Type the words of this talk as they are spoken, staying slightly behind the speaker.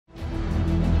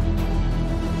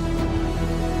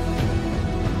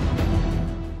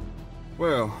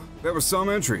Well, there was some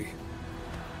entry.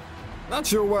 Not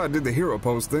sure why I did the hero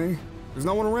pose thing. There's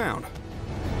no one around.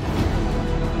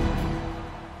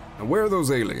 Now where are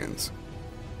those aliens?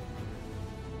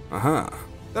 Aha,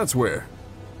 that's where.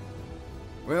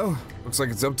 Well, looks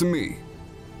like it's up to me.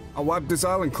 I'll wipe this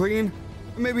island clean,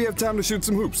 and maybe have time to shoot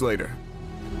some hoops later.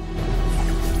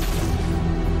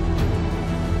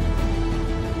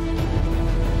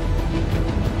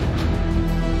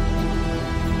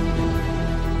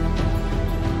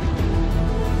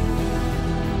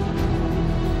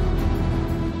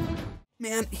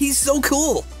 Man, he's so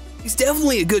cool. He's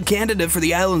definitely a good candidate for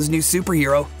the island's new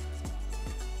superhero.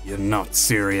 You're not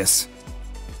serious.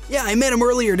 Yeah, I met him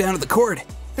earlier down at the court.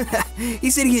 He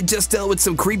said he had just dealt with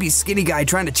some creepy skinny guy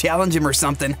trying to challenge him or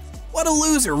something. What a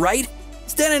loser, right?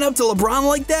 Standing up to LeBron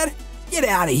like that? Get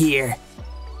out of here.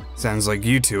 Sounds like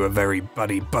you two are very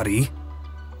buddy-buddy.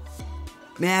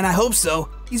 Man, I hope so.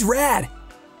 He's rad.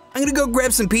 I'm gonna go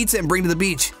grab some pizza and bring to the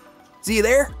beach. See you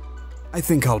there? I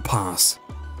think I'll pass.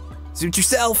 Suit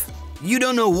yourself. You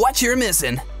don't know what you're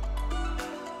missing.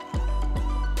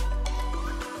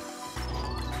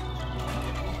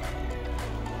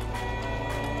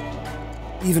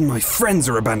 Even my friends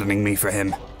are abandoning me for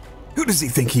him. Who does he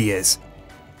think he is?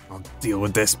 I'll deal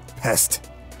with this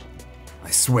pest. I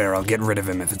swear I'll get rid of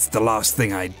him if it's the last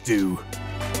thing I do.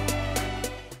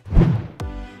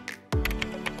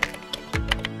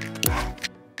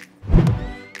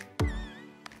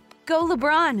 Go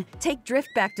LeBron, take Drift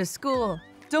back to school.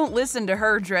 Don't listen to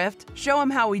her, Drift. Show him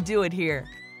how we do it here.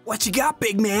 What you got,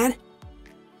 big man?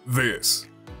 This.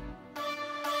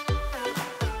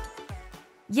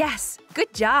 Yes,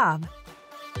 good job.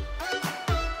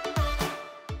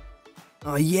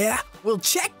 Oh yeah? Well,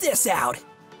 check this out.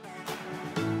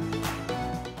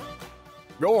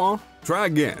 Go on, try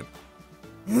again.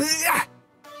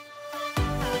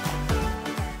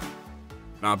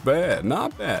 Not bad,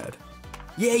 not bad.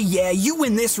 Yeah, you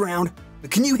win this round,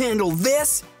 but can you handle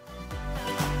this?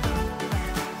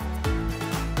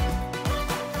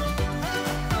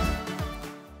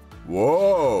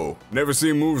 Whoa, never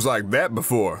seen moves like that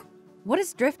before. What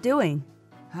is Drift doing?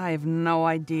 I have no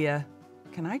idea.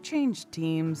 Can I change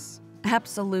teams?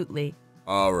 Absolutely.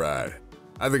 All right,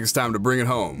 I think it's time to bring it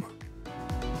home.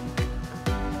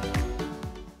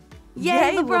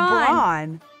 Yay,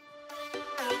 LeBron!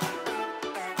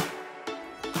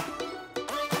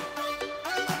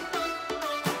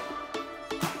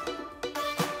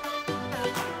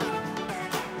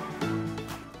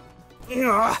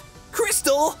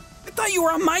 Crystal, I thought you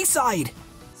were on my side.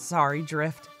 Sorry,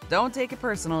 Drift. Don't take it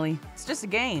personally. It's just a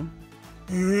game.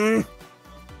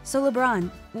 So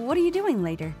LeBron, what are you doing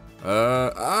later?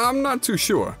 I'm not too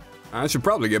sure. I should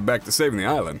probably get back to saving the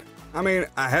island. I mean,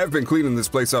 I have been cleaning this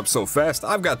place up so fast,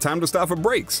 I've got time to stop for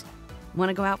breaks. Want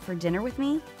to go out for dinner with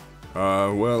me?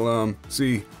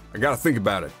 See, I gotta think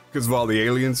about it, because of all the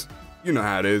aliens. You know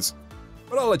how it is.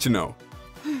 But I'll let you know.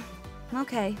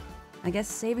 Okay. I guess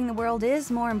saving the world is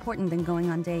more important than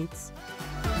going on dates.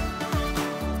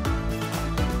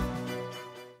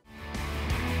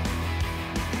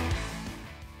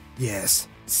 Yes,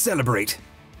 celebrate.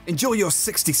 Enjoy your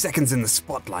 60 seconds in the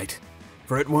spotlight,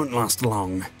 for it won't last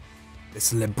long.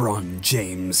 This LeBron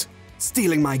James,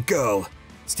 stealing my girl,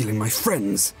 stealing my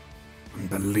friends.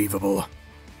 Unbelievable.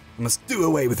 I must do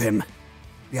away with him.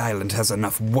 The island has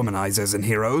enough womanizers and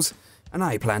heroes, and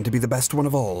I plan to be the best one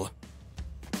of all.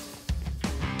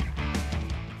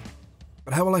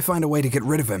 But how will I find a way to get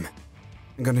rid of him?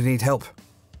 I'm gonna need help,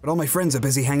 but all my friends are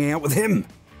busy hanging out with him.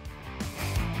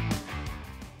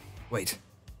 Wait,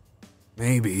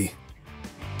 maybe.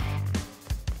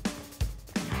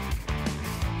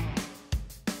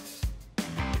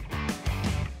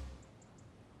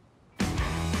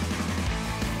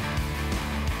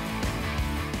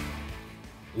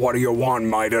 What do you want,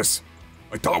 Midas?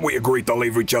 I thought we agreed to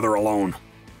leave each other alone.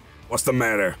 What's the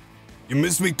matter? You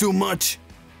miss me too much?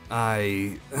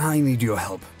 I need your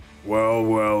help.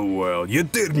 Well, you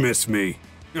did miss me.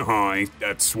 Oh, ain't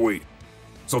that sweet.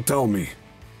 So tell me,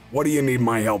 what do you need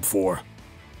my help for?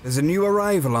 There's a new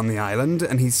arrival on the island,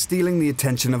 and he's stealing the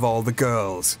attention of all the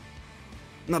girls.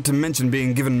 Not to mention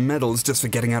being given medals just for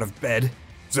getting out of bed.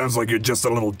 Sounds like you're just a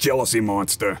little jealousy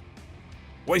monster.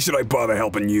 Why should I bother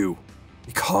helping you?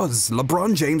 Because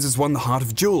LeBron James has won the heart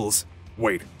of Jules.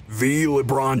 Wait, the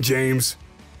LeBron James?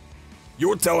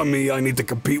 You're telling me I need to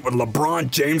compete with LeBron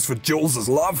James for Jules'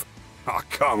 love? Oh,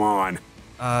 come on.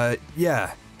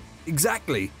 Yeah,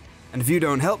 exactly. And if you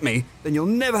don't help me, then you'll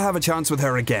never have a chance with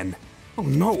her again. Oh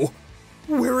no,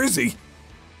 where is he?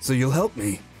 So you'll help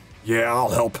me? Yeah,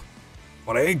 I'll help.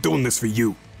 But I ain't doing this for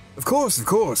you. Of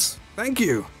course, thank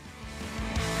you.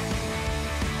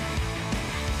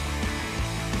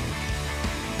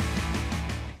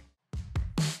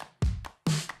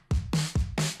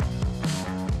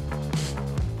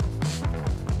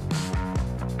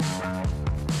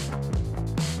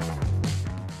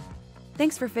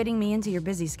 Thanks for fitting me into your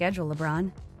busy schedule,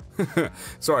 LeBron.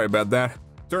 Sorry about that.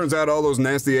 Turns out all those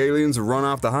nasty aliens have run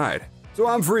off the hide. So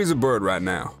I'm free as a bird right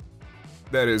now.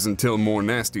 That is until more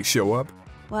nasty show up.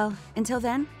 Well, until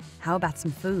then, how about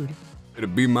some food? It'll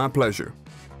be my pleasure.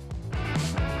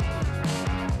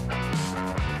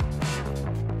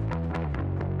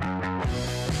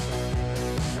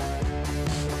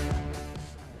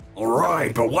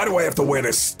 Alright, but why do I have to wear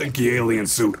this stinky alien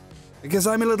suit? Because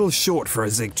I'm a little short for a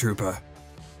Zig Trooper.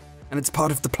 And it's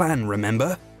part of the plan,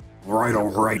 remember?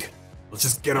 Alright. Let's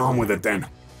just get on with it then.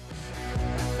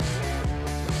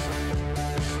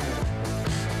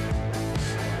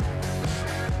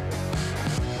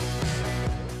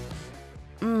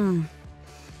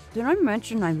 Did I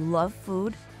mention I love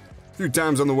food? A few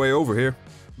times on the way over here,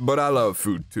 but I love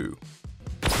food too.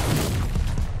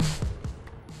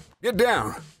 Get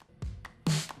down!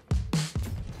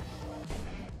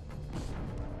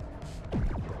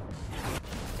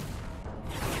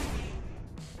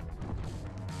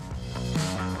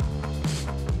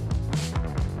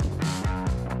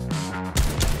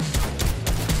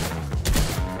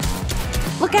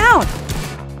 Look out!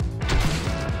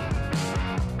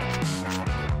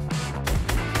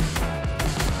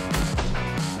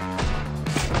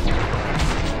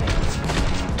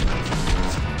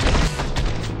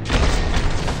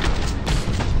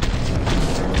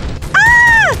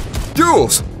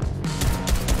 Jules!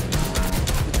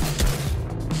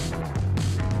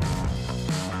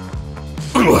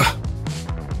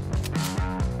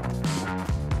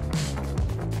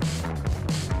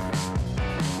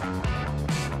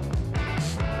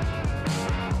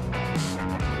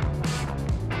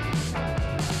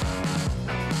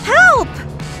 Help!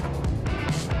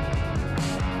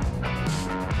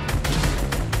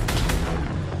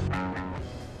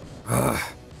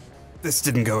 This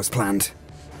didn't go as planned.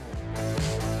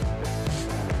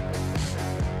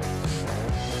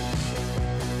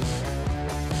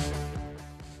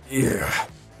 Yeah.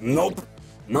 Nope.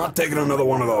 Not taking another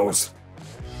one of those.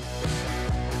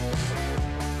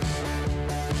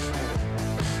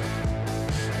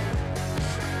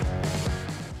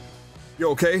 You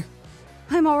okay?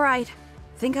 I'm alright.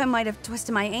 Think I might have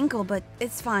twisted my ankle, but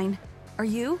it's fine. Are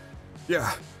you?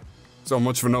 Yeah. So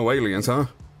much for no aliens, huh?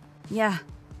 Yeah.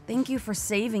 Thank you for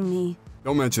saving me.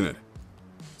 Don't mention it.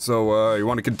 So, you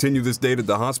want to continue this date at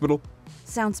the hospital?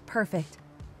 Sounds perfect.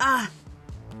 Ah!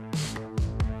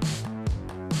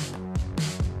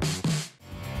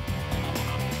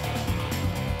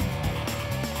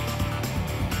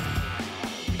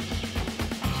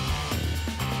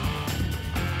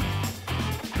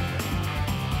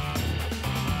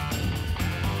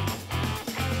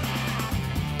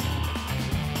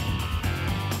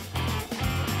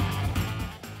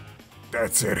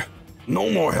 That's it.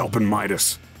 No more helping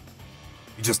Midas.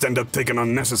 You just end up taking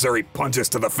unnecessary punches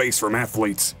to the face from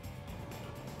athletes.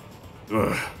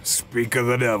 Ugh, speak of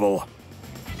the devil.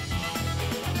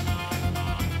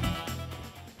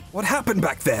 What happened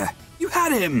back there? You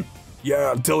had him!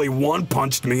 Yeah, until he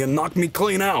one-punched me and knocked me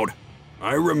clean out.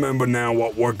 I remember now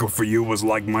what working for you was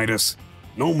like, Midas.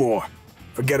 No more.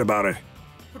 Forget about it.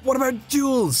 But what about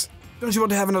Jules? Don't you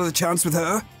want to have another chance with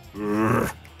her?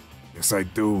 Ugh. Yes, I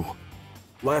do.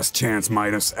 Last chance,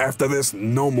 Midas. After this,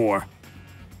 no more.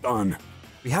 Done.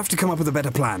 We have to come up with a better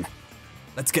plan.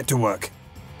 Let's get to work.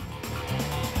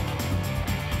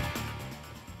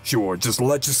 Sure, just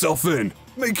let yourself in.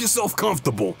 Make yourself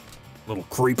comfortable, little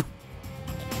creep.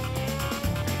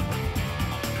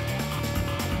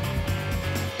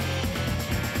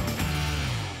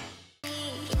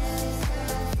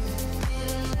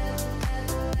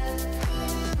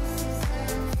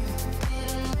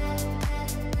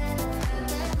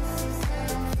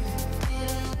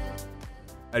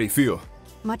 How do you feel?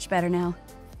 Much better now.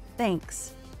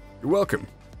 Thanks. You're welcome.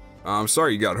 I'm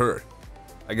sorry you got hurt.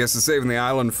 I guess the saving the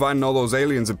island, finding all those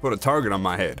aliens and put a target on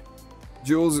my head.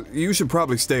 Jules, you should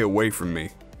probably stay away from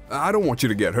me. I don't want you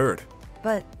to get hurt.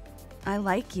 But I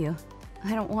like you.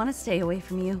 I don't want to stay away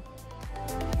from you.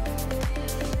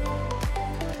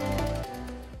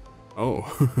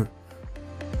 Oh.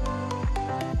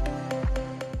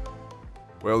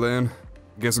 Well then,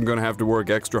 guess I'm gonna have to work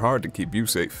extra hard to keep you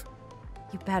safe.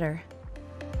 You better.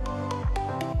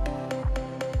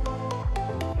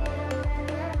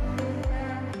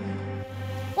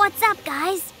 What's up,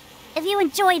 guys? If you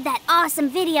enjoyed that awesome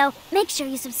video, make sure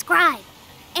you subscribe.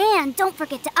 And don't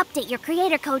forget to update your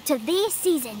creator code to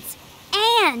TheSeasons.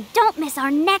 And don't miss our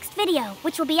next video,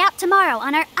 which will be out tomorrow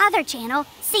on our other channel,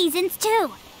 Seasons 2.